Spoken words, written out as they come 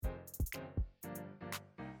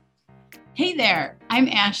Hey there, I'm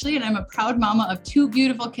Ashley and I'm a proud mama of two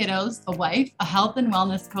beautiful kiddos, a wife, a health and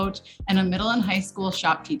wellness coach, and a middle and high school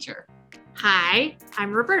shop teacher. Hi,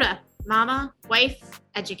 I'm Roberta, mama, wife,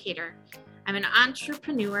 educator. I'm an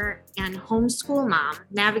entrepreneur and homeschool mom,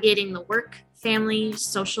 navigating the work, family,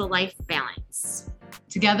 social life balance.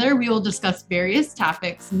 Together, we will discuss various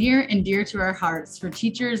topics near and dear to our hearts for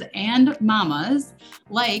teachers and mamas,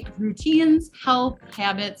 like routines, health,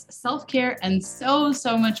 habits, self-care, and so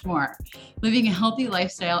much more. Living a healthy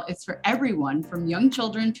lifestyle is for everyone from young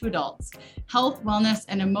children to adults. Health, wellness,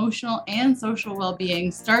 and emotional and social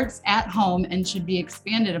well-being starts at home and should be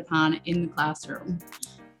expanded upon in the classroom.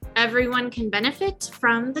 Everyone can benefit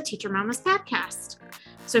from the Teacher Mamas podcast.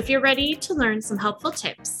 So if you're ready to learn some helpful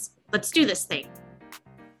tips, let's do this thing.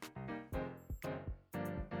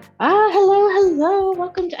 Hello.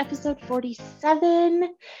 Welcome to episode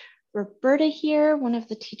 47. Roberta here, one of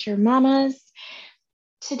the Teacher Mamas.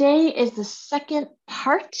 Today is the second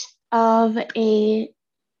part of an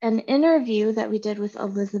interview that we did with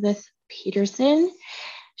Elizabeth Peterson.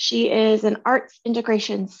 She is an arts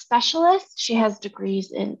integration specialist. She has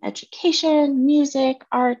degrees in education, music,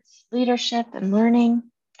 arts, leadership, and learning.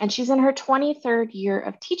 And she's in her 23rd year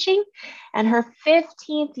of teaching and her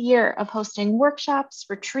 15th year of hosting workshops,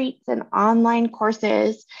 retreats, and online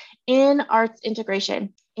courses in arts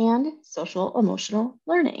integration and social emotional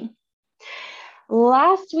learning.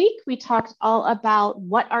 Last week, we talked all about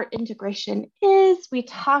what art integration is. We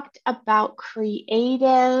talked about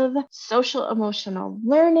creative social emotional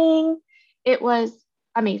learning. It was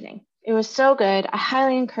amazing. It was so good. I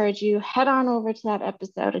highly encourage you, head on over to that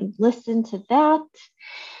episode and listen to that.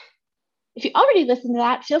 If you already listened to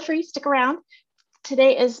that, feel free to stick around.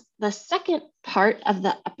 Today is the second part of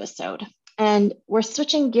the episode, and we're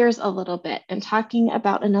switching gears a little bit and talking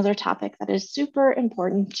about another topic that is super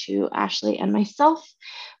important to Ashley and myself.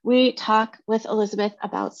 We talk with Elizabeth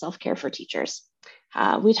about self-care for teachers.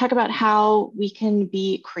 We talk about how we can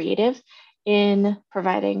be creative in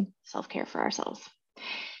providing self-care for ourselves.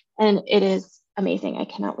 And it is amazing. I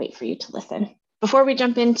cannot wait for you to listen. Before we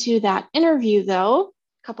jump into that interview, though,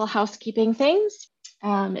 a couple housekeeping things.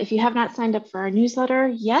 If you have not signed up for our newsletter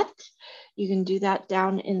yet, you can do that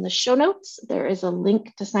down in the show notes. There is a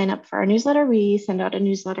link to sign up for our newsletter. We send out a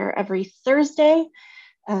newsletter every Thursday.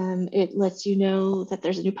 It lets you know that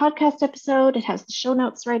there's a new podcast episode. It has the show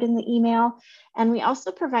notes right in the email. And we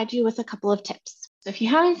also provide you with a couple of tips. So if you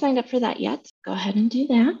haven't signed up for that yet, go ahead and do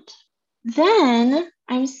that. Then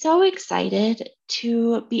I'm so excited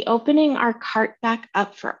to be opening our cart back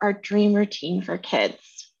up for our dream routine for kids.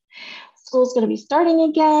 School's going to be starting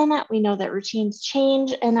again. We know that routines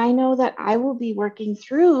change, and I know that I will be working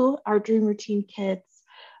through our Dream Routine Kids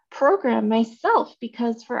program myself,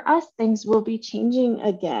 because for us, things will be changing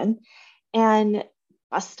again. And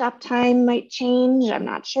bus stop time might change. I'm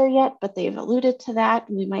not sure yet, but they've alluded to that.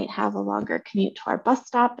 We might have a longer commute to our bus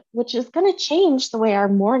stop, which is going to change the way our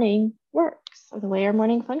morning works or the way our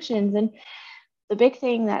morning functions. And the big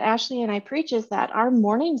thing that Ashley and I preach is that our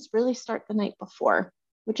mornings really start the night before,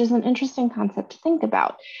 which is an interesting concept to think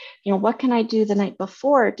about. You know, what can I do the night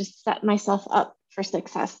before to set myself up for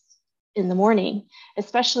success in the morning,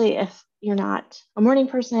 especially if you're not a morning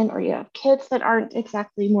person or you have kids that aren't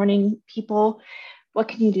exactly morning people. What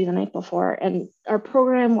can you do the night before? And our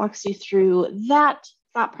program walks you through that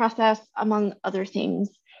thought process, among other things.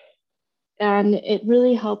 And it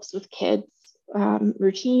really helps with kids'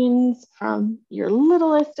 routines from your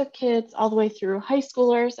littlest of kids all the way through high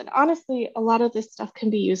schoolers. And honestly, a lot of this stuff can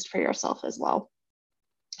be used for yourself as well.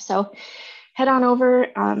 So head on over,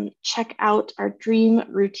 check out our Dream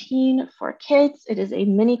Routine for Kids. It is a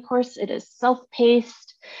mini course. It is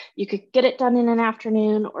self-paced. You could get it done in an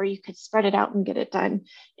afternoon, or you could spread it out and get it done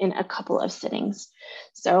in a couple of sittings.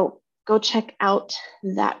 So go check out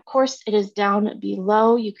that course. It is down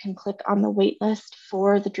below. You can click on the waitlist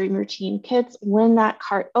for the Dream Routine Kids. When that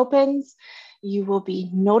cart opens, you will be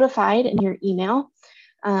notified in your email.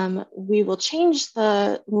 We will change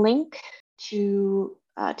the link to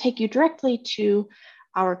take you directly to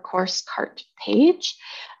our course cart page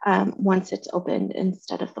once it's opened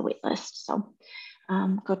instead of the waitlist. So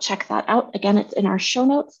go check that out. Again, it's in our show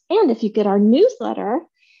notes. And if you get our newsletter,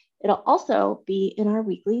 it'll also be in our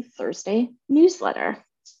weekly Thursday newsletter.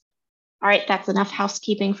 All right, that's enough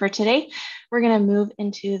housekeeping for today. We're going to move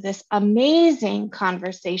into this amazing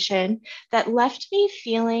conversation that left me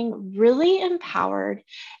feeling really empowered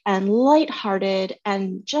and lighthearted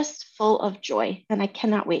and just full of joy. And I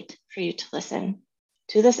cannot wait for you to listen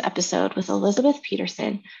to this episode with Elizabeth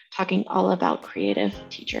Peterson talking all about creative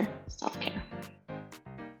teacher self-care.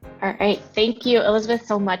 All right. Thank you, Elizabeth,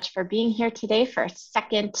 so much for being here today for a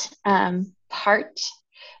second part.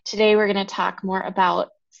 Today, we're going to talk more about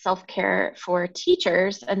self-care for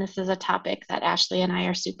teachers. And this is a topic that Ashley and I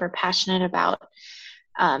are super passionate about.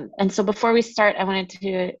 And so before we start, I wanted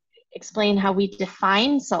to explain how we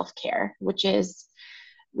define self-care, which is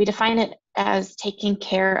we define it as taking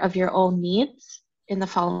care of your own needs in the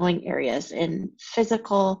following areas: in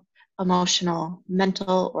physical, emotional,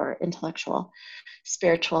 mental, or intellectual,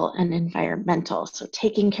 spiritual, and environmental. So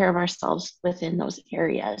taking care of ourselves within those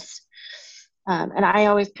areas. And I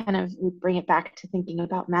always kind of bring it back to thinking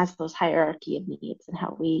about Maslow's hierarchy of needs and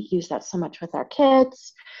how we use that so much with our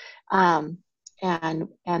kids. And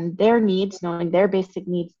their needs, knowing their basic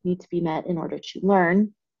needs need to be met in order to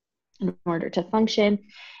learn, in order to function.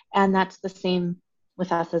 And that's the same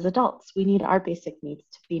with us as adults. We need our basic needs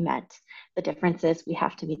to be met. The difference is we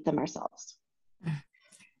have to meet them ourselves.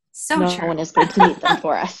 So no true. one is going to meet them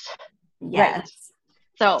for us. Yes. Right.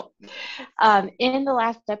 So in the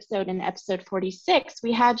last episode, in episode 46,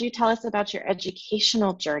 we had you tell us about your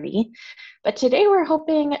educational journey. But today we're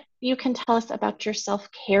hoping you can tell us about your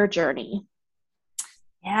self-care journey.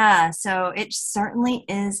 Yeah, so it certainly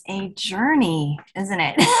is a journey, isn't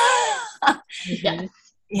it? Yes.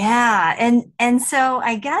 Yeah, and so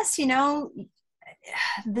I guess,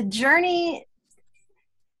 the journey,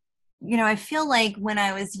 I feel like when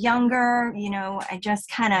I was younger, I just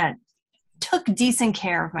kind of took decent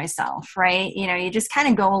care of myself, right? You just kind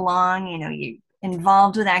of go along, you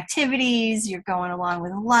involved with activities, you're going along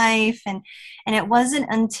with life, and it wasn't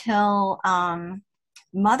until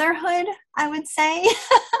motherhood, I would say,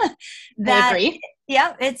 that I agree.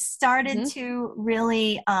 It started to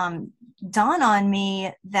really dawn on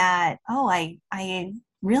me that, I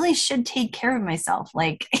really should take care of myself.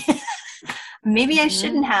 Like maybe I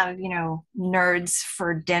shouldn't have, nerds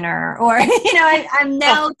for dinner, or, I'm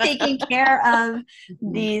now taking care of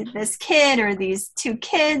this kid or these two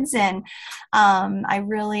kids. And I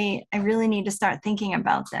really need to start thinking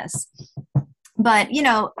about this. But,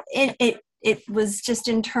 it was just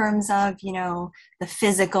in terms of, the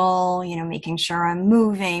physical, making sure I'm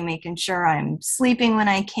moving, making sure I'm sleeping when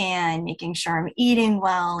I can, making sure I'm eating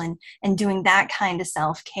well, and doing that kind of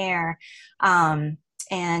self-care. And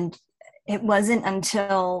it wasn't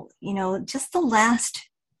until, just the last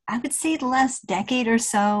decade or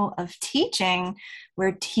so of teaching,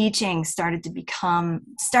 where teaching started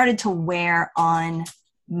to wear on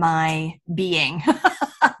my being.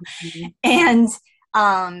 And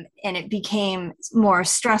it became more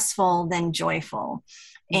stressful than joyful,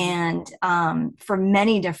 and for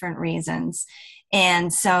many different reasons.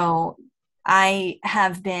 And so I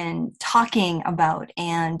have been talking about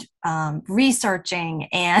and researching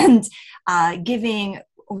and giving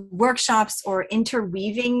workshops, or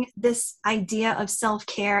interweaving this idea of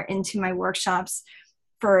self-care into my workshops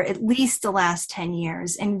for at least the last 10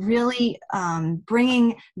 years, and really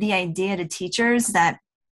bringing the idea to teachers that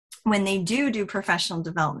when they do professional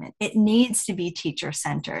development, it needs to be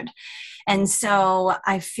teacher-centered. And so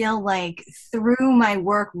I feel like through my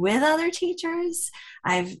work with other teachers,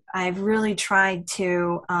 I've really tried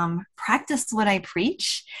to practice what I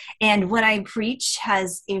preach, and what I preach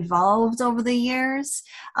has evolved over the years,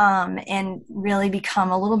 and really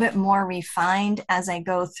become a little bit more refined as I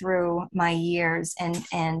go through my years,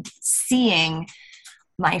 and seeing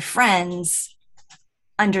my friends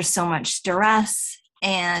under so much stress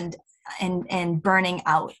and burning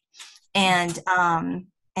out, and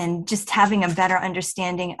just having a better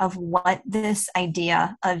understanding of what this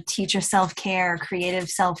idea of teacher self-care, creative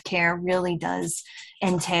self-care really does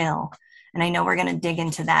entail. And I know we're going to dig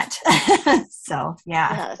into that. So,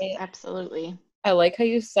 yeah. Yes, absolutely. I like how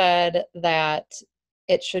you said that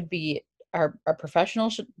it should be our professional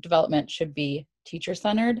development should be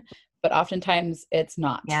teacher-centered, but oftentimes it's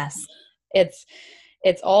not. Yes.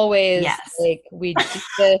 It's always like we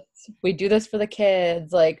do this for the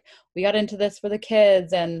kids. Like we got into this for the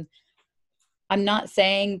kids. And I'm not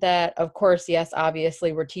saying that, of course, yes,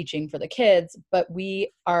 obviously we're teaching for the kids, but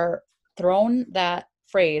we are thrown that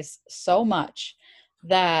phrase so much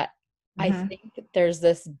that I think there's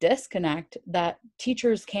this disconnect that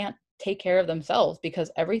teachers can't take care of themselves because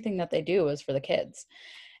everything that they do is for the kids.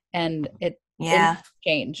 And it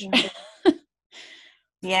change.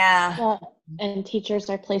 Yeah. And teachers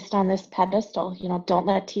are placed on this pedestal. Don't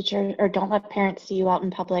let parents see you out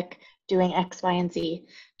in public doing X, Y, and Z.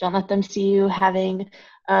 Don't let them see you having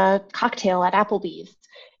a cocktail at Applebee's.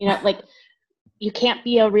 Like you can't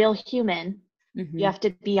be a real human. You have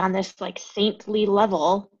to be on this like saintly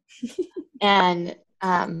level, and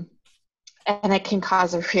it can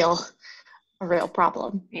cause a a real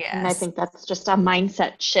problem. And I Yes. think that's just a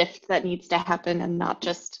mindset shift that needs to happen, and not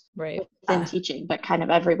just Right. within teaching, but kind of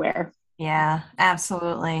everywhere. Yeah,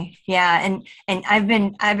 absolutely. Yeah, and I've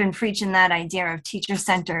been preaching that idea of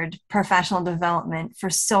teacher-centered professional development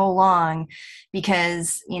for so long,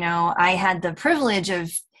 because I had the privilege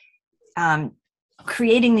of um,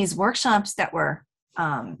 creating these workshops that were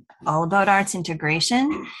all about arts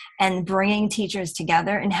integration and bringing teachers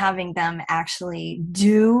together and having them actually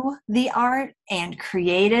do the art and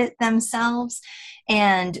create it themselves.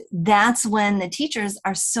 And that's when the teachers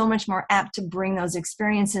are so much more apt to bring those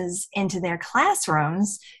experiences into their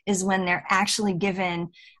classrooms, is when they're actually given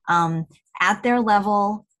at their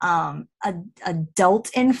level adult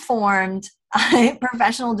informed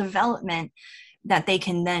professional development that they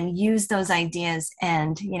can then use those ideas.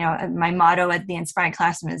 And my motto at the Inspired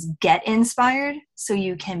Classroom is get inspired so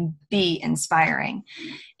you can be inspiring.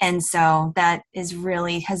 And so that has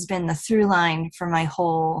been the through line for my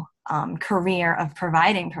whole career of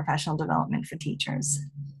providing professional development for teachers.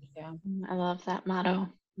 Yeah. I love that motto.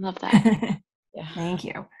 Love that. Yeah. Thank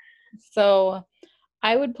you. So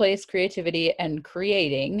I would place creativity and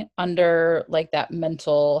creating under like that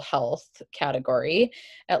mental health category,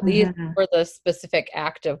 at least for the specific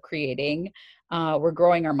act of creating. We're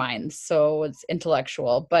growing our minds, so it's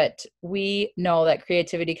intellectual, but we know that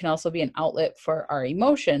creativity can also be an outlet for our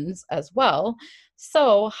emotions as well.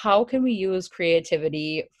 So how can we use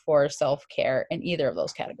creativity for self-care in either of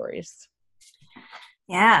those categories?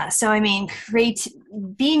 Yeah. So, I mean,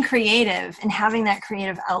 being creative and having that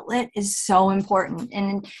creative outlet is so important.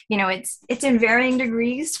 And, it's in varying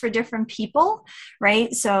degrees for different people,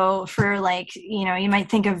 right? So for you might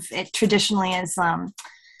think of it traditionally as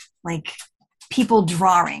like people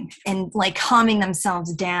drawing and like calming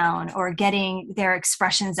themselves down or getting their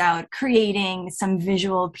expressions out, creating some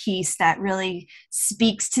visual piece that really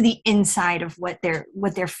speaks to the inside of what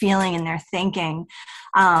they're feeling and they're thinking.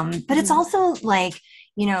 But it's also like,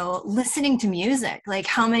 listening to music. Like,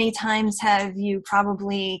 how many times have you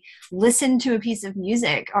probably listened to a piece of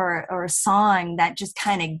music or a song that just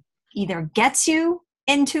kind of either gets you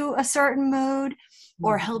into a certain mood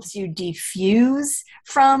or helps you diffuse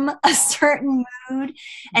from a certain mood?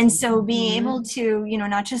 And so being able to,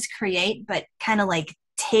 not just create, but kind of like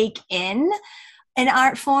take in an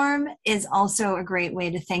art form is also a great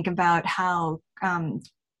way to think about how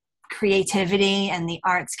creativity and the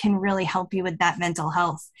arts can really help you with that mental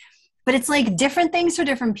health. But it's like different things for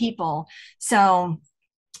different people. So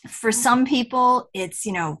for some people, it's,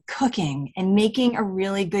 cooking and making a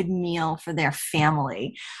really good meal for their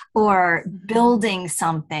family, or building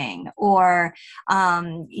something, or,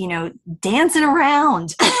 dancing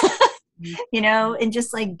around, and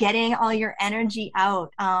just like getting all your energy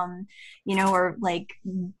out, or like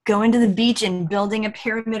going to the beach and building a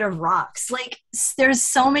pyramid of rocks. Like, there's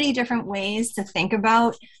so many different ways to think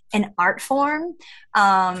about an art form,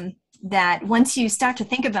 that once you start to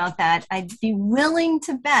think about that, I'd be willing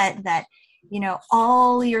to bet that,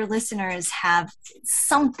 all your listeners have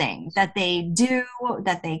something that they do,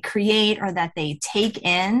 that they create, or that they take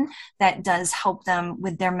in that does help them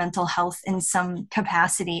with their mental health in some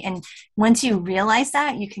capacity. And once you realize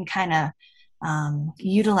that, you can kind of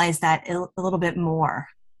utilize that a little bit more,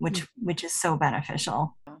 which is so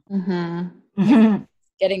beneficial.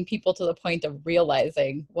 Getting people to the point of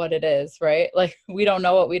realizing what it is, right? Like, we don't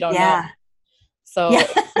know what we don't know. So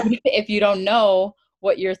if you don't know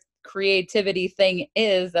what your creativity thing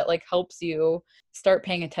is that like helps you, start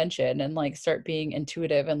paying attention and like start being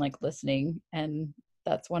intuitive and like listening. And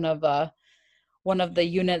that's one of the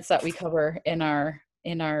units that we cover in our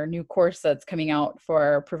new course that's coming out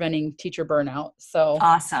for preventing teacher burnout. So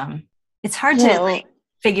awesome. It's hard to like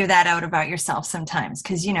figure that out about yourself sometimes,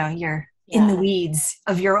 because you're in the weeds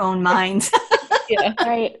of your own mind.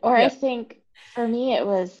 Right. Or I think for me,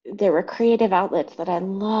 there were creative outlets that I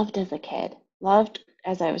loved as a kid, loved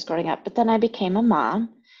as I was growing up. But then I became a mom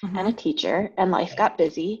and a teacher, and life got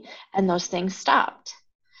busy, and those things stopped.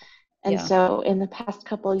 And so in the past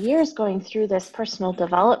couple of years, going through this personal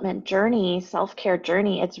development journey, self-care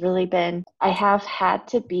journey, it's really been, I have had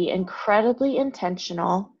to be incredibly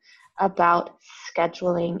intentional about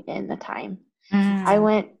scheduling in the time.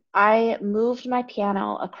 I moved my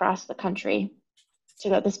piano across the country.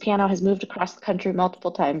 So this piano has moved across the country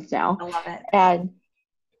multiple times now. I love it.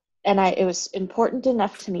 And it was important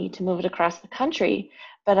enough to me to move it across the country.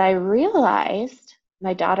 But I realized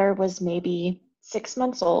my daughter was maybe 6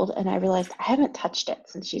 months old, and I realized I haven't touched it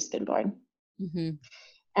since she's been born.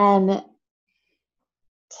 And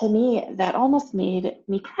to me, that almost made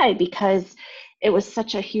me cry, because it was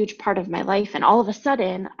such a huge part of my life. And all of a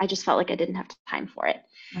sudden, I just felt like I didn't have time for it.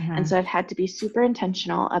 And so I've had to be super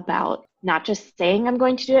intentional about not just saying I'm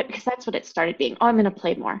going to do it, because that's what it started being. Oh, I'm going to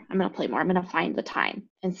play more. I'm going to play more. I'm going to find the time,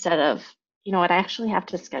 instead of, you know what, I actually have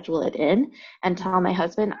to schedule it in and tell my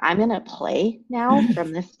husband, I'm going to play now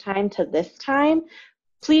from this time to this time.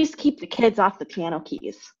 Please keep the kids off the piano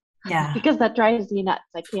keys. Yeah. Because that drives me nuts.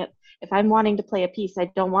 I can't, if I'm wanting to play a piece, I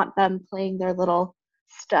don't want them playing their little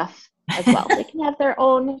stuff as well. They can have their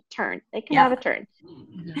own turn. They can have a turn.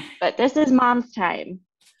 But this is mom's time.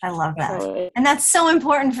 I love that. So, and that's so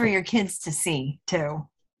important for your kids to see too.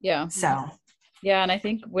 Yeah. So yeah. And I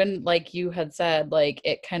think when, like you had said, like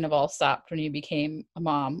it kind of all stopped when you became a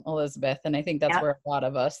mom, Elizabeth. And I think that's where a lot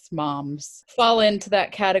of us moms fall into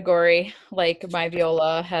that category. Like my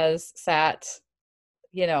Viola has sat,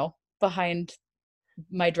 you know, behind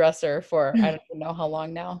my dresser for I don't even know how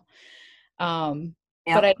long now.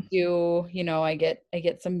 But I do, you know, I get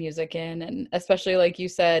some music in, and especially like you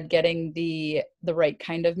said, getting the right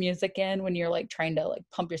kind of music in when you're like trying to like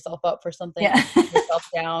pump yourself up for something, pump yourself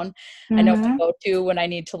down. I know my go-to when I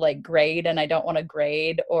need to like grade and I don't want to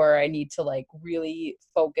grade, or I need to like really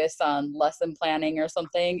focus on lesson planning or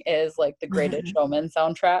something, is like the Greatest Showman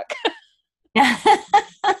soundtrack. Yeah.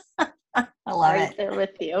 I love right it. there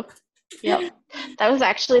with you. Yep. That was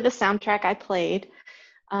actually the soundtrack I played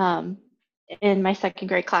in my second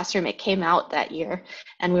grade classroom. It came out that year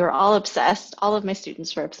and we were all obsessed. All of my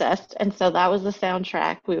students were obsessed. And so that was the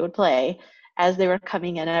soundtrack we would play as they were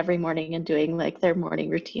coming in every morning and doing like their morning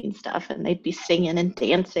routine stuff. And they'd be singing and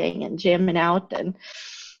dancing and jamming out. And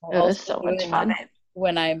it was so much fun.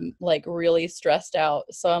 When I'm like really stressed out.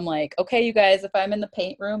 So I'm like, okay, you guys, if I'm in the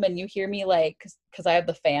paint room and you hear me like, because I have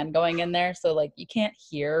the fan going in there, so like you can't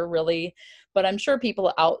hear really, but I'm sure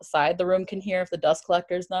people outside the room can hear if the dust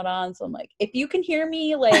collector's not on. So I'm like, if you can hear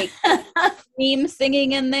me like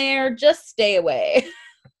singing in there, just stay away.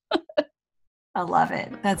 I love it.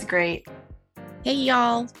 That's great. Hey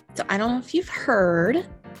y'all. So I don't know if you've heard,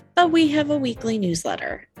 but we have a weekly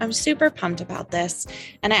newsletter. I'm super pumped about this,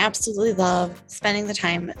 and I absolutely love spending the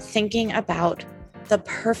time thinking about the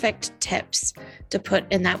perfect tips to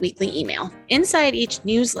put in that weekly email. Inside each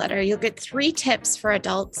newsletter, you'll get 3 tips for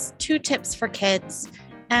adults, 2 tips for kids,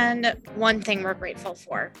 and 1 thing we're grateful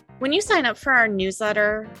for. When you sign up for our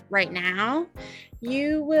newsletter right now,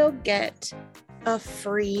 you will get a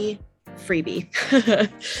freebie.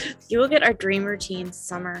 You will get our Dream Routine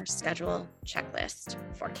summer schedule checklist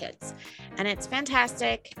for kids. And it's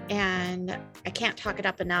fantastic, and I can't talk it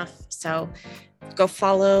up enough. So go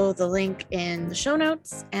follow the link in the show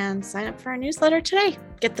notes and sign up for our newsletter today.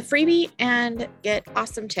 Get the freebie and get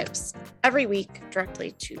awesome tips every week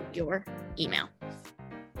directly to your email.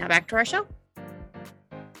 Now back to our show.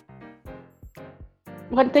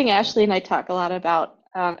 One thing Ashley and I talk a lot about,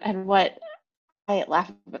 and what I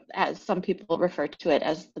laugh as some people refer to it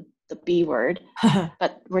as the B word,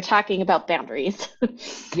 but we're talking about boundaries.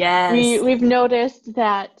 Yes. We've noticed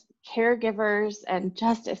that caregivers, and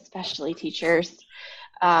just especially teachers,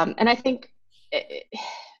 and I think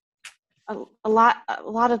a lot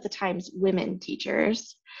of the times women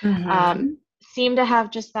teachers seem to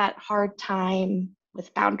have just that hard time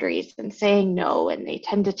with boundaries and saying no, and they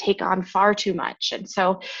tend to take on far too much. And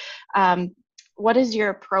so what is your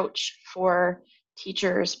approach for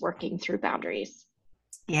teachers working through boundaries?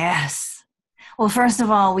 Yes. Well, first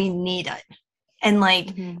of all, we need it. And like,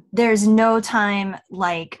 there's no time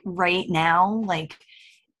like right now, like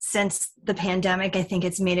since the pandemic, I think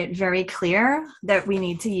it's made it very clear that we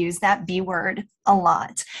need to use that B word a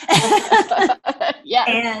lot. Yeah.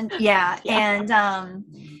 And and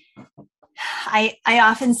I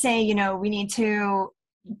often say, you know, we need to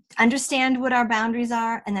understand what our boundaries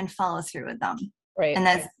are and then follow through with them. Right. And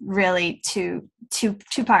that's really two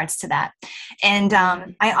parts to that. And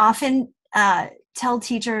I often tell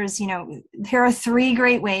teachers, you know, there are 3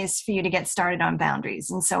 great ways for you to get started on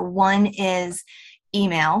boundaries. And so one is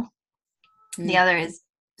email, the other is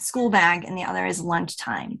school bag, and the other is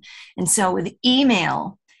lunchtime. And so with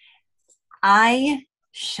email, I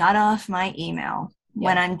shut off my email.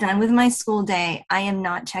 When I'm done with my school day, I am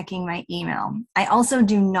not checking my email. I also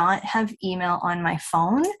do not have email on my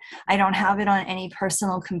phone. I don't have it on any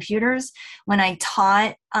personal computers. When I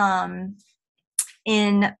taught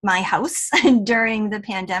in my house during the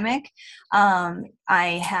pandemic, I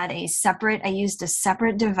used a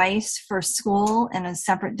separate device for school and a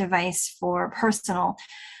separate device for personal.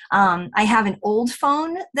 I have an old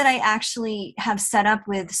phone that I actually have set up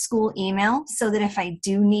with school email so that if I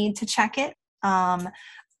do need to check it, I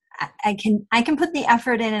can put the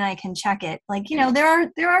effort in and I can check it. Like, you know, there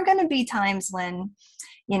are going to be times when,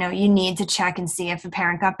 you need to check and see if a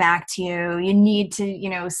parent got back to you. You need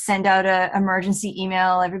to, send out a emergency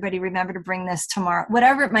email. Everybody remember to bring this tomorrow,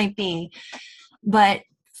 whatever it might be. But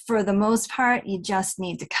for the most part, you just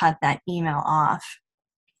need to cut that email off.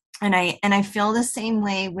 And I feel the same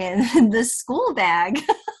way with the school bag.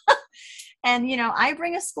 And, I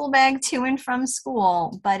bring a school bag to and from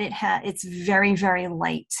school, but it's very, very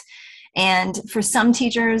light. And for some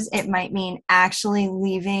teachers, it might mean actually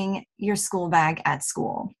leaving your school bag at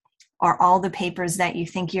school, or all the papers that you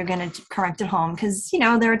think you're going to correct at home. Because,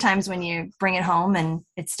 there are times when you bring it home and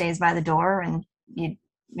it stays by the door and you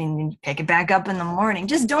pick it back up in the morning.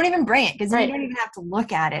 Just don't even bring it, because you don't even have to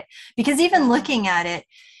look at it, because even looking at it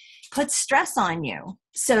puts stress on you.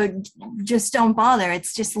 So just don't bother.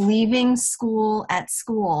 It's just leaving school at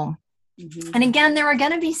school. Mm-hmm. And again, there are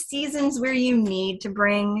going to be seasons where you need to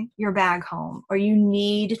bring your bag home, or you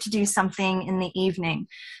need to do something in the evening,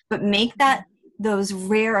 but make that those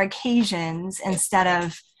rare occasions instead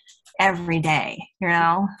of every day,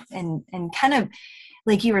 and kind of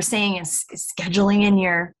like you were saying, is scheduling in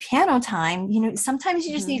your piano time. Sometimes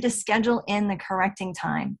you just need to schedule in the correcting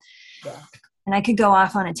time. Yeah. And I could go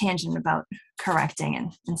off on a tangent about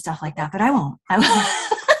correcting and stuff like that, but I won't.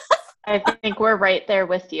 I think we're right there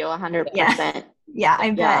with you 100%. Yeah,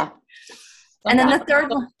 I bet. Yeah. And then the third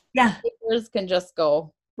one, papers can just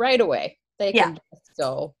go right away. They can just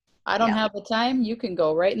go. I don't have the time. You can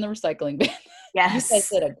go right in the recycling bin. Yes. You guys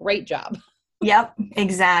did a great job. Yep,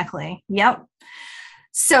 exactly. Yep.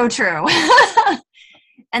 So true.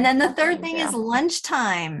 And then the third thing is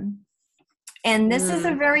lunchtime. And this is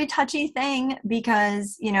a very touchy thing,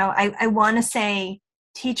 because, I want to say,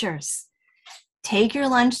 teachers, take your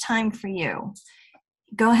lunchtime for you.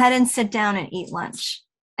 Go ahead and sit down and eat lunch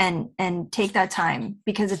and take that time,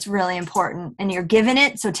 because it's really important and you're given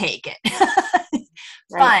it. So take it.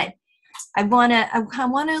 But I want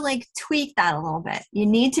to like tweak that a little bit. You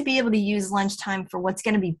need to be able to use lunchtime for what's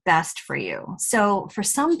going to be best for you. So for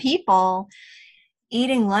some people,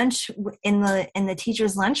 eating lunch in the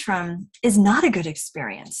teacher's lunchroom is not a good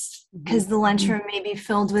experience, because the lunchroom may be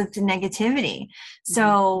filled with negativity.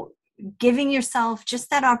 So giving yourself just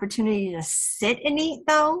that opportunity to sit and eat,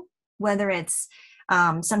 though, whether it's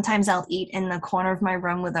sometimes I'll eat in the corner of my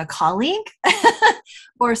room with a colleague,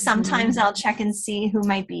 or sometimes I'll check and see who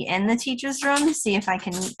might be in the teacher's room, see if I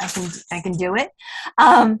can do it.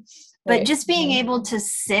 But just being able to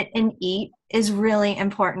sit and eat is really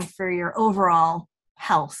important for your overall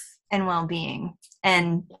health and well-being,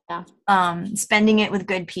 and spending it with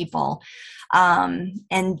good people,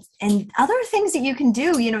 and other things that you can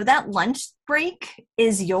do. That lunch break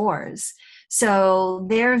is yours. So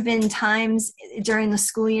there have been times during the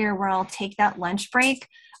school year where I'll take that lunch break.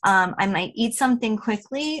 I might eat something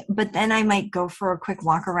quickly, but then I might go for a quick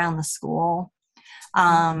walk around the school,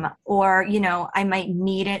 or I might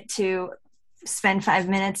need it to spend 5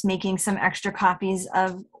 minutes making some extra copies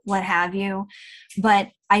of what have you, but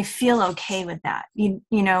I feel okay with that.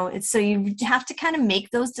 So you have to kind of make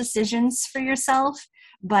those decisions for yourself,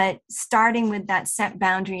 but starting with that set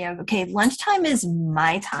boundary of, okay, lunchtime is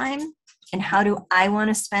my time, and how do I want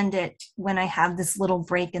to spend it when I have this little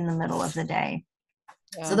break in the middle of the day?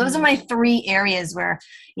 Yeah. So those are my 3 areas where,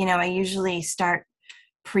 I usually start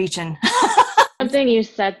preaching. Something you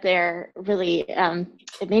said there really,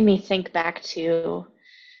 it made me think back to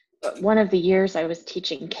one of the years I was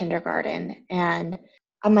teaching kindergarten, and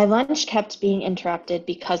my lunch kept being interrupted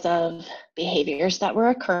because of behaviors that were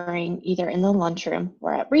occurring either in the lunchroom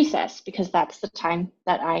or at recess, because that's the time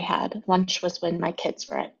that I had. Lunch was when my kids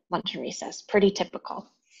were at lunch and recess. Pretty typical.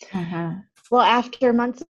 Well, after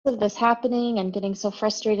months of this happening and getting so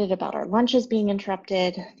frustrated about our lunches being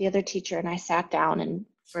interrupted, the other teacher and I sat down and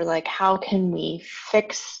were like, how can we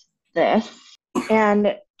fix this?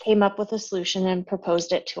 And came up with a solution and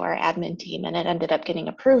proposed it to our admin team, and it ended up getting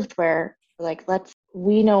approved, where like,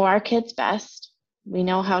 we know our kids best. We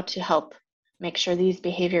know how to help make sure these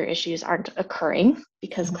behavior issues aren't occurring,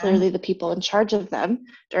 because clearly the people in charge of them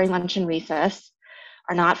during lunch and recess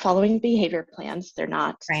are not following behavior plans. They're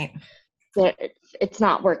not, it's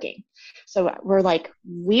not working. So we're like,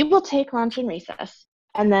 we will take lunch and recess,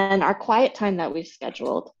 and then our quiet time that we've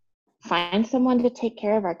scheduled, find someone to take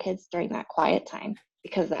care of our kids during that quiet time,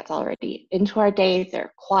 because that's already into our day.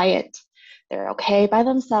 They're quiet. They're okay by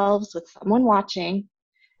themselves with someone watching,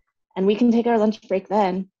 and we can take our lunch break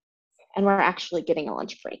then, and we're actually getting a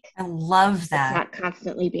lunch break. I love that. It's not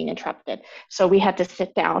constantly being interrupted. So we had to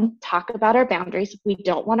sit down, talk about our boundaries. We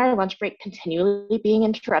don't want our lunch break continually being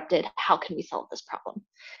interrupted. How can we solve this problem?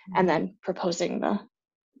 And then proposing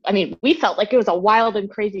I mean, we felt like it was a wild and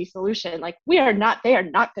crazy solution. Like they are not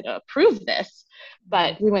going to approve this,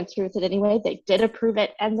 but we went through with it anyway. They did approve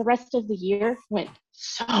it, and the rest of the year went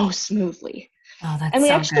so smoothly. Oh, that's and we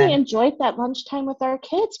so actually good. enjoyed that lunchtime with our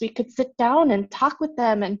kids. We could sit down and talk with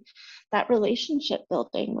them, and that relationship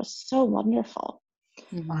building was so wonderful.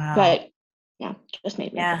 Wow. But yeah, just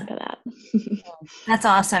made me think of that. That's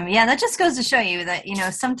awesome. Yeah, that just goes to show you that,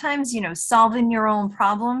 sometimes, solving your own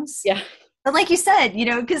problems. Yeah. But like you said,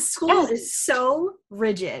 because school is so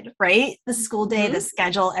rigid, right? The school day, the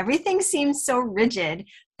schedule, everything seems so rigid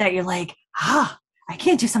that you're like, I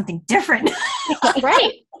can't do something different.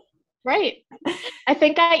 Right. I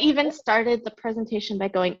think I even started the presentation by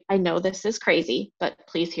going, I know this is crazy, but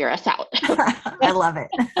please hear us out. I love it.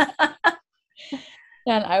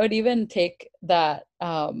 And I would even take that,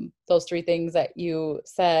 those 3 things that you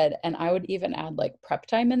said, and I would even add like prep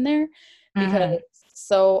time in there, because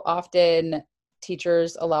so often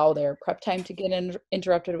teachers allow their prep time to get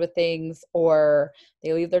interrupted with things, or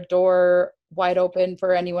they leave their door wide open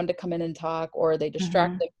for anyone to come in and talk, or they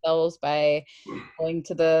distract themselves by going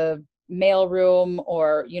to the mail room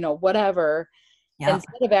or, whatever. Yep.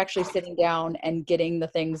 Instead of actually sitting down and getting the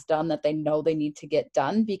things done that they know they need to get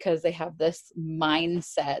done, because they have this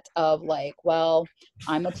mindset of like, well,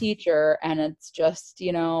 I'm a teacher and it's just,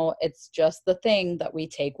 it's just the thing that we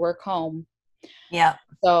take work home. Yeah.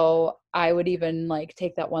 So I would even like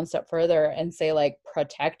take that one step further and say like,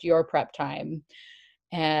 protect your prep time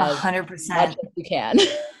as 100% much as you can.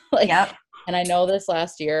 Yep. And I know this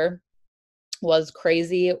last year was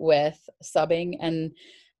crazy with subbing and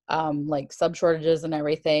like sub shortages and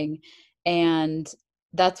everything. And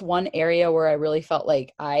that's one area where I really felt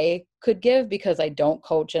like I could give, because I don't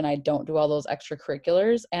coach and I don't do all those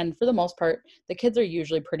extracurriculars. And for the most part, the kids are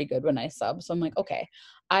usually pretty good when I sub. So I'm like, okay,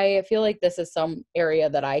 I feel like this is some area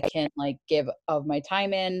that I can like give of my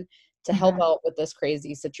time in to help out with this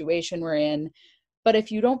crazy situation we're in. But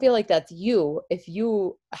if you don't feel like that's you, if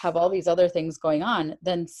you have all these other things going on,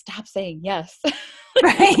 then stop saying yes.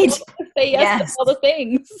 Right. Say yes to all the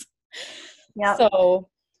things. Yeah. So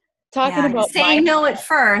talking about saying no at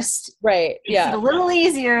first. Right. Makes it a little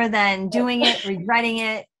easier than doing it, regretting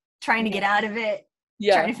it, trying to get out of it,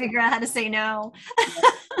 trying to figure out how to say no.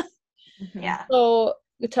 Yeah. So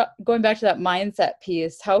going back to that mindset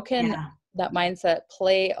piece, how can that mindset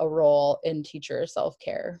play a role in teacher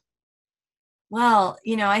self-care? Well,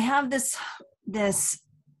 I have this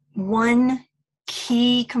one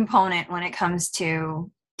key component when it comes to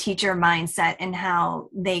teacher mindset and how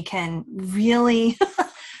they can really,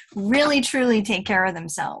 really, truly take care of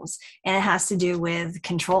themselves. And it has to do with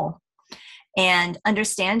control and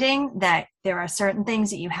understanding that there are certain things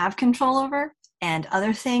that you have control over and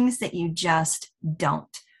other things that you just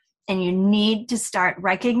don't. And you need to start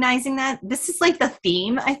recognizing that. This is like the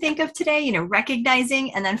theme, I think, of today,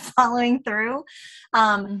 recognizing and then following through.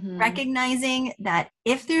 Recognizing that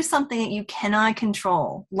if there's something that you cannot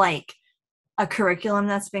control, like a curriculum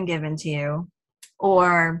that's been given to you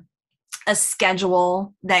or a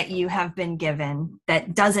schedule that you have been given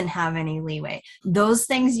that doesn't have any leeway, those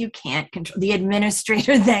things you can't control. The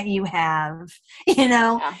administrator that you have,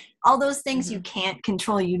 all those things you can't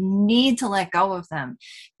control. You need to let go of them,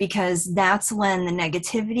 because that's when the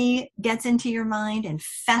negativity gets into your mind and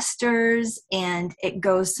festers, and it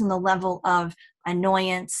goes from the level of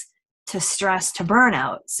annoyance to stress to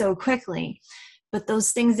burnout so quickly. But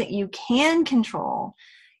those things that you can control,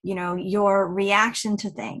 your reaction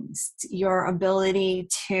to things, your ability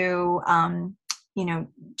to,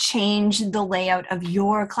 change the layout of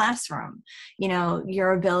your classroom,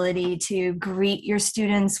 your ability to greet your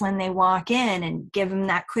students when they walk in and give them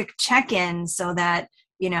that quick check-in so that,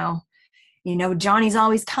 Johnny's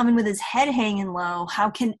always coming with his head hanging low. How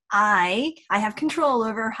can I have control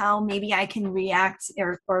over how maybe I can react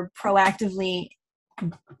or proactively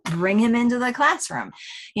bring him into the classroom,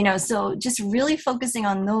 so just really focusing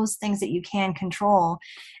on those things that you can control.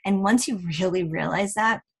 And once you really realize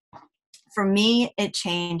that, for me, it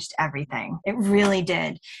changed everything. It really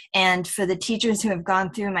did. And for the teachers who have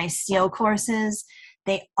gone through my SEAL courses,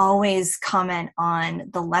 they always comment on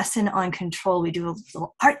the lesson on control. We do a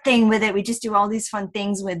little art thing with it. We just do all these fun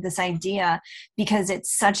things with this idea, because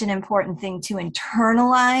it's such an important thing to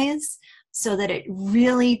internalize, so that it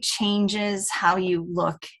really changes how you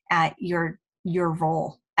look at your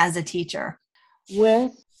role as a teacher.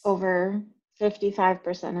 With over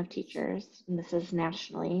 55% of teachers, and this is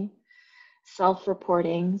nationally,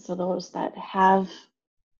 self-reporting, so those that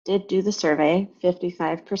did do the survey,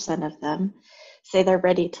 55% of them say they're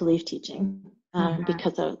ready to leave teaching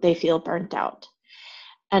because they feel burnt out.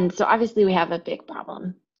 And so obviously we have a big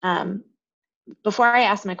problem. before I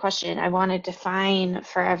ask my question, I want to define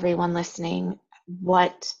for everyone listening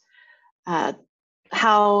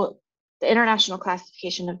how the International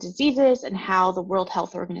Classification of Diseases and how the World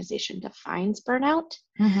Health Organization defines burnout.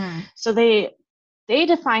 So they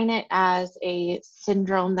define it as a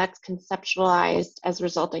syndrome that's conceptualized as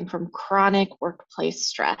resulting from chronic workplace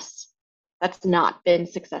stress that's not been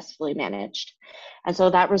successfully managed. And so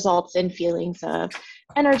that results in feelings of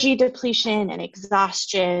energy depletion and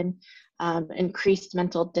exhaustion, increased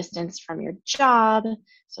mental distance from your job,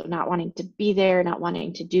 so not wanting to be there, not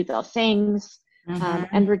wanting to do the things,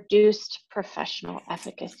 and reduced professional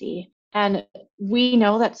efficacy. And we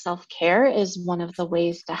know that self-care is one of the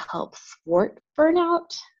ways to help thwart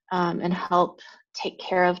burnout and help take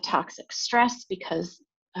care of toxic stress because,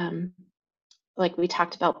 like we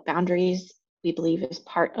talked about, boundaries, we believe is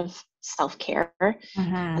part of self-care.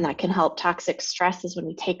 And that can help toxic stress is when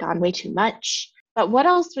we take on way too much. But what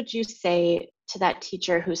else would you say to that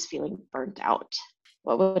teacher who's feeling burnt out?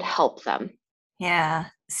 What would help them? Yeah.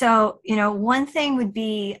 So, one thing would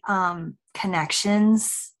be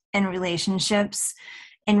connections and relationships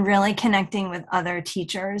and really connecting with other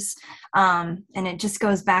teachers. And it just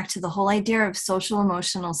goes back to the whole idea of social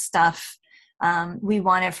emotional stuff. We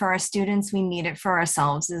want it for our students. We need it for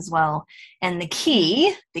ourselves as well. And the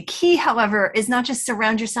key, however, is not just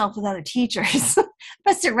surround yourself with other teachers,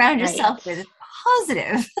 but surround yourself with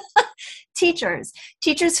positive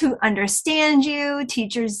teachers who understand you,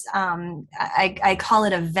 teachers, I call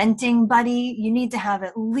it a venting buddy. You need to have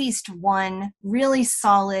at least one really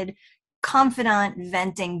solid, confidant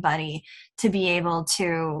venting buddy to be able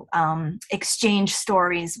to exchange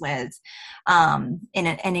stories with in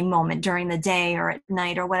any moment during the day or at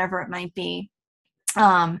night or whatever it might be.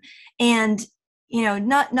 And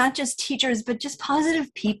not just teachers, but just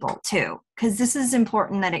positive people too, because this is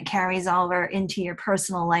important that it carries over into your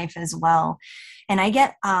personal life as well. And I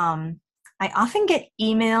often get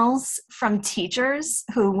emails from teachers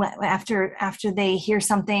who, after they hear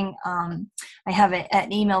something, I have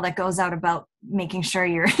an email that goes out about making sure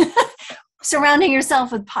you're surrounding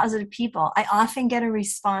yourself with positive people. I often get a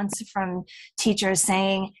response from teachers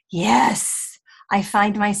saying, yes, I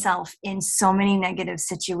find myself in so many negative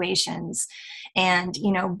situations. And,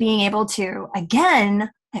 being able to, again,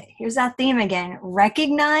 here's that theme again,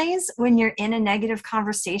 recognize when you're in a negative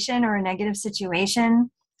conversation or a negative situation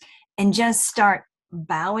and just start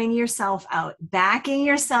bowing yourself out, backing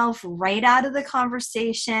yourself right out of the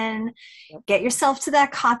conversation, get yourself to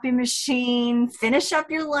that copy machine, finish up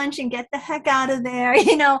your lunch and get the heck out of there.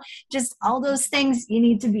 Just all those things. You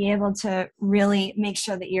need to be able to really make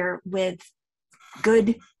sure that you're with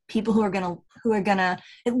good people who are gonna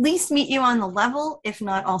at least meet you on the level, if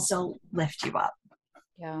not also lift you up.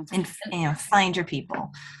 Yeah. And find your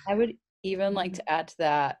people. I would even like to add to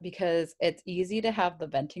that, because it's easy to have the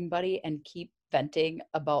venting buddy and keep venting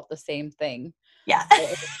about the same thing. Yeah.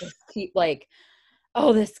 Just keep like,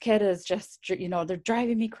 oh, this kid is just, they're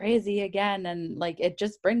driving me crazy again. And like, it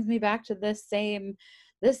just brings me back to this same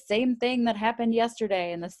thing that happened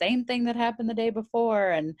yesterday and the same thing that happened the day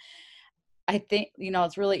before. And I think,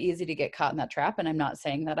 it's really easy to get caught in that trap. And I'm not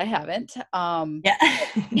saying that I haven't.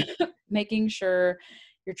 Making sure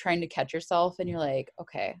you're trying to catch yourself and you're like,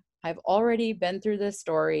 okay, I've already been through this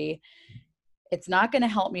story. It's not going to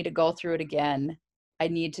help me to go through it again. I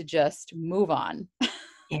need to just move on.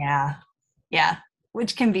 Yeah.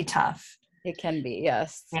 Which can be tough. It can be,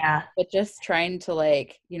 yes. Yeah. But just trying to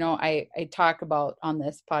I talk about on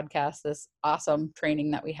this podcast, this awesome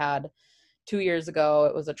training that we had 2 years ago.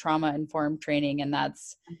 It was a trauma-informed training, and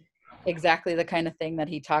that's exactly the kind of thing that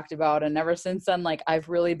he talked about. And ever since then, I've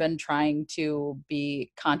really been trying to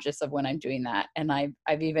be conscious of when I'm doing that. And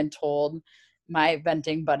I've even told my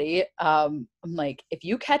venting buddy, I'm like, if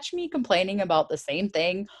you catch me complaining about the same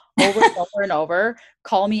thing over and over and over,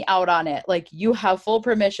 call me out on it. You have full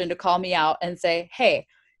permission to call me out and say, hey,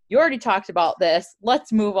 you already talked about this.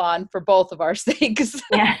 Let's move on for both of our sakes.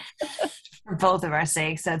 Yeah. For both of our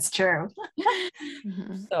sakes. That's true.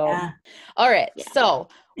 So, yeah. All right. Yeah. So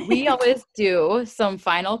we always do some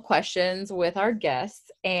final questions with our guests,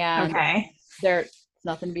 and there's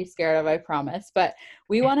nothing to be scared of, I promise. But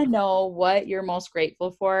we want to know what you're most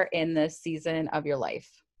grateful for in this season of your life.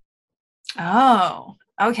 Oh,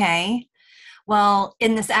 okay. Well,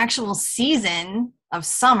 in this actual season of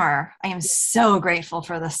summer, I am so grateful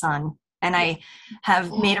for the sun. And I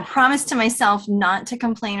have made a promise to myself not to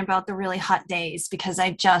complain about the really hot days, because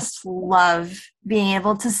I just love being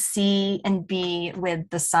able to see and be with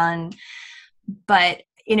the sun. But,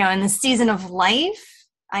 in the season of life,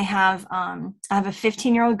 I have a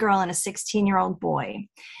 15-year-old girl and a 16-year-old boy.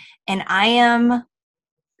 And I am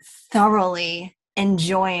thoroughly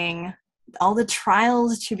enjoying all the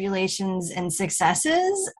trials, tribulations, and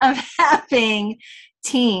successes of having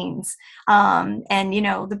teens. And,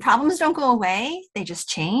 the problems don't go away, they just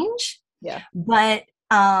change. Yeah. But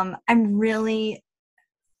I'm really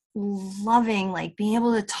loving like being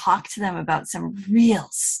able to talk to them about some real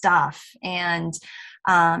stuff. And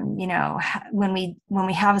when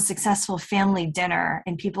we have a successful family dinner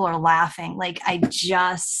and people are laughing, like it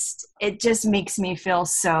just makes me feel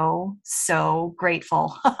so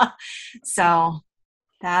grateful. So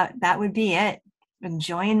that would be it.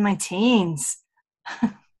 Enjoying my teens.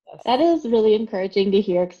 That is really encouraging to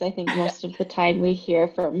hear, because I think most of the time we hear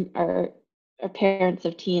from our parents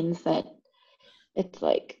of teens that it's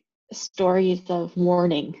like stories of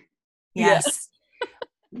mourning. Yes.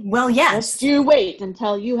 Well, yes. Just you wait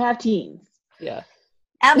until you have teens. Yeah.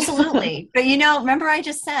 Absolutely. But remember I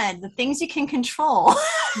just said the things you can control.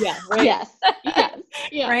 Yeah. Right. Yes.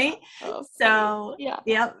 Yeah. Right? Oh, So, yeah.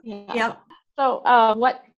 Yep. So,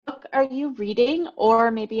 what book are you reading,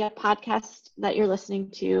 or maybe a podcast that you're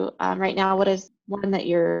listening to right now? What is one that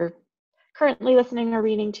you're currently listening or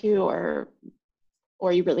reading to,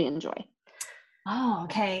 or you really enjoy? Oh,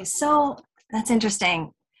 okay. So that's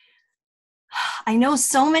interesting. I know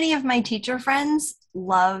so many of my teacher friends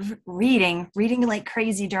love reading like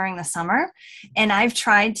crazy during the summer. And I've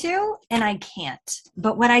tried to, and I can't.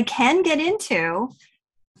 But what I can get into,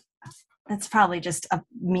 that's probably just a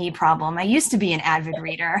me problem. I used to be an avid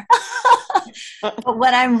reader. But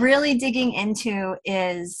what I'm really digging into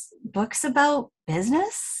is books about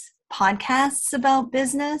business, podcasts about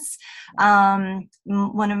business.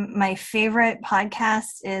 One of my favorite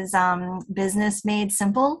podcasts is Business Made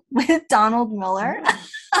Simple with Donald Miller.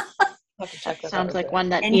 Sounds like one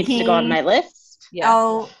that needs to go on my list. Yeah.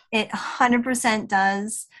 Oh, it 100%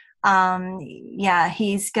 does.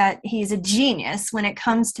 He's a genius when it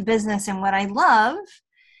comes to business. And what I love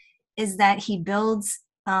is that he builds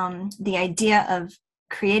the idea of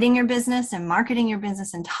creating your business and marketing your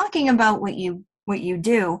business and talking about what you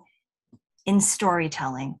do in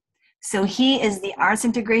storytelling. So he is the arts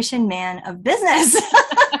integration man of business.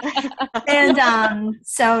 And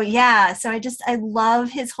so I love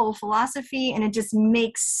his whole philosophy, and it just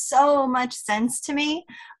makes so much sense to me.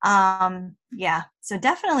 So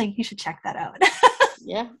definitely you should check that out.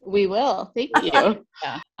 Yeah, we will. Thank you.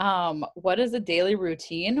 Yeah. What is a daily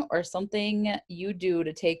routine or something you do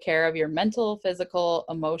to take care of your mental, physical,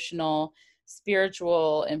 emotional,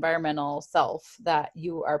 spiritual, environmental self that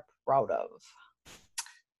you are proud of?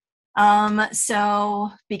 So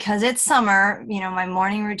because it's summer, my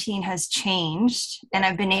morning routine has changed, and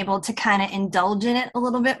I've been able to kind of indulge in it a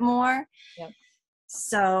little bit more. Yep.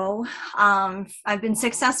 So, I've been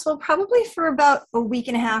successful probably for about a week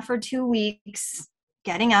and a half or 2 weeks,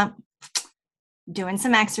 getting up, doing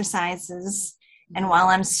some exercises. And while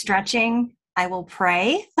I'm stretching, I will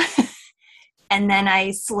pray. And then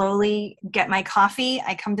I slowly get my coffee.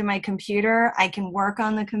 I come to my computer. I can work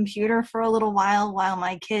on the computer for a little while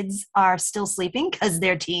my kids are still sleeping because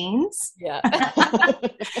they're teens. Yeah.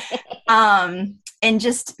 And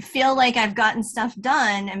just feel like I've gotten stuff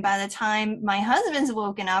done. And by the time my husband's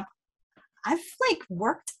woken up, I've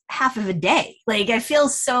worked half of a day. I feel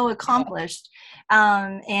so accomplished.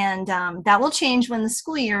 That will change when the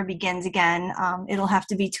school year begins again. It'll have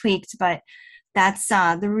to be tweaked, but that's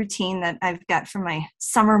the routine that I've got for my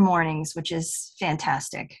summer mornings, which is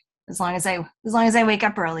fantastic. As long as I wake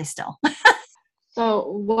up early still.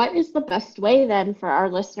 So what is the best way then for our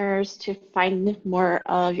listeners to find more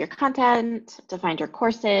of your content, to find your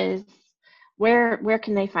courses? Where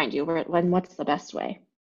can they find you? What's the best way?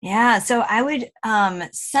 Yeah, so I would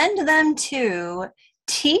send them to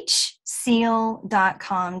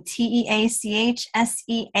teachseal.com,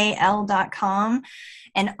 teachseal.com.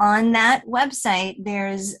 And on that website,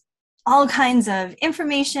 there's all kinds of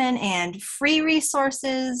information and free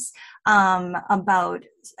resources about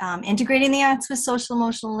integrating the arts with social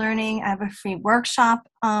emotional learning. I have a free workshop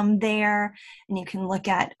there, and you can look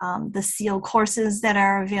at the SEAL courses that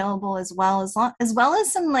are available as well as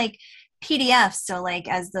some PDFs. So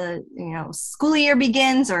as the school year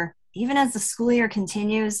begins, or even as the school year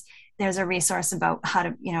continues, there's a resource about how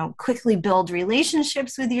to quickly build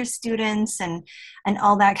relationships with your students and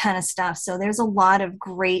all that kind of stuff. So there's a lot of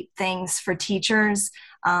great things for teachers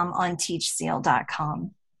on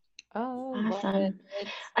teachseal.com. Oh, awesome.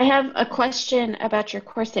 I have a question about your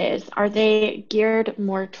courses. Are they geared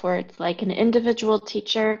more towards an individual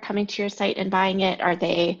teacher coming to your site and buying it? Are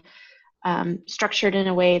they structured in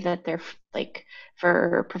a way that they're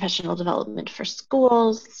for professional development for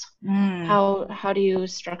schools? How do you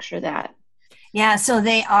structure that? Yeah, so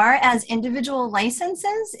they are as individual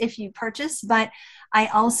licenses if you purchase, but I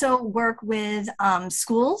also work with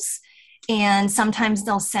schools, and sometimes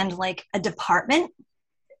they'll send like a department.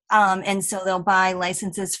 And so they'll buy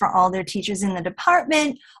licenses for all their teachers in the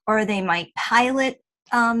department, or they might pilot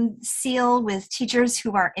seal with teachers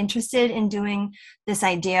who are interested in doing this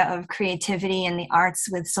idea of creativity and the arts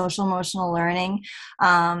with social emotional learning.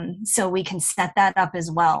 So we can set that up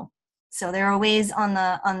as well. So there are ways on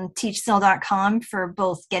teachsil.com for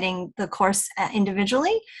both getting the course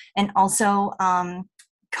individually and also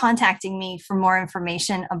contacting me for more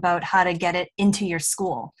information about how to get it into your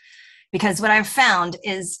school. Because what I've found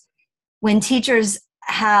is when teachers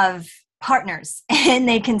have partners and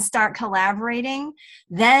they can start collaborating,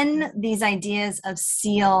 then these ideas of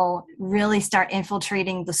SEAL really start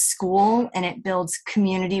infiltrating the school, and it builds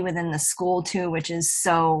community within the school too, which is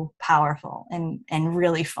so powerful and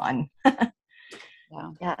really fun.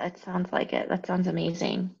 Wow. Yeah, it sounds like it. That sounds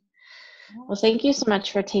amazing. Well, thank you so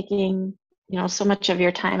much for taking, so much of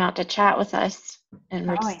your time out to chat with us. And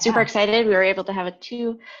we're super excited. We were able to have a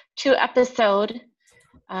two episode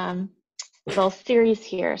little series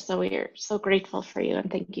here. So we're so grateful for you,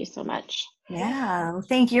 and thank you so much. Yeah. Well,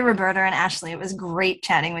 thank you, Roberta and Ashley. It was great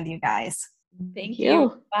chatting with you guys. Thank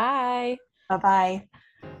you. Bye. Bye-bye.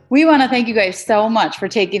 We want to thank you guys so much for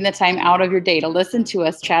taking the time out of your day to listen to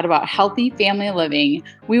us chat about healthy family living.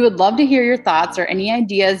 We would love to hear your thoughts or any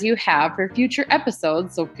ideas you have for future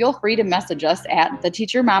episodes, so feel free to message us at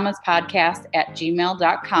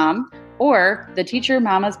theteachermamaspodcast@gmail.com or the Teacher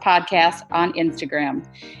Mamas Podcast on Instagram.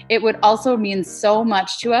 It would also mean so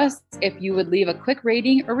much to us if you would leave a quick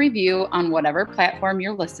rating or review on whatever platform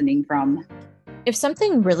you're listening from. If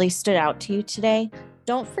something really stood out to you today,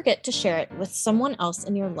 don't forget to share it with someone else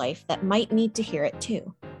in your life that might need to hear it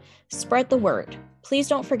too. Spread the word. Please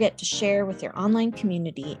don't forget to share with your online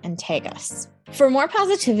community and tag us. For more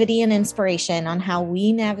positivity and inspiration on how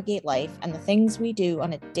we navigate life and the things we do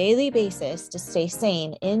on a daily basis to stay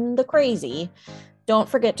sane in the crazy, don't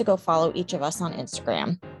forget to go follow each of us on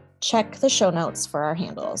Instagram. Check the show notes for our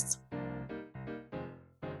handles.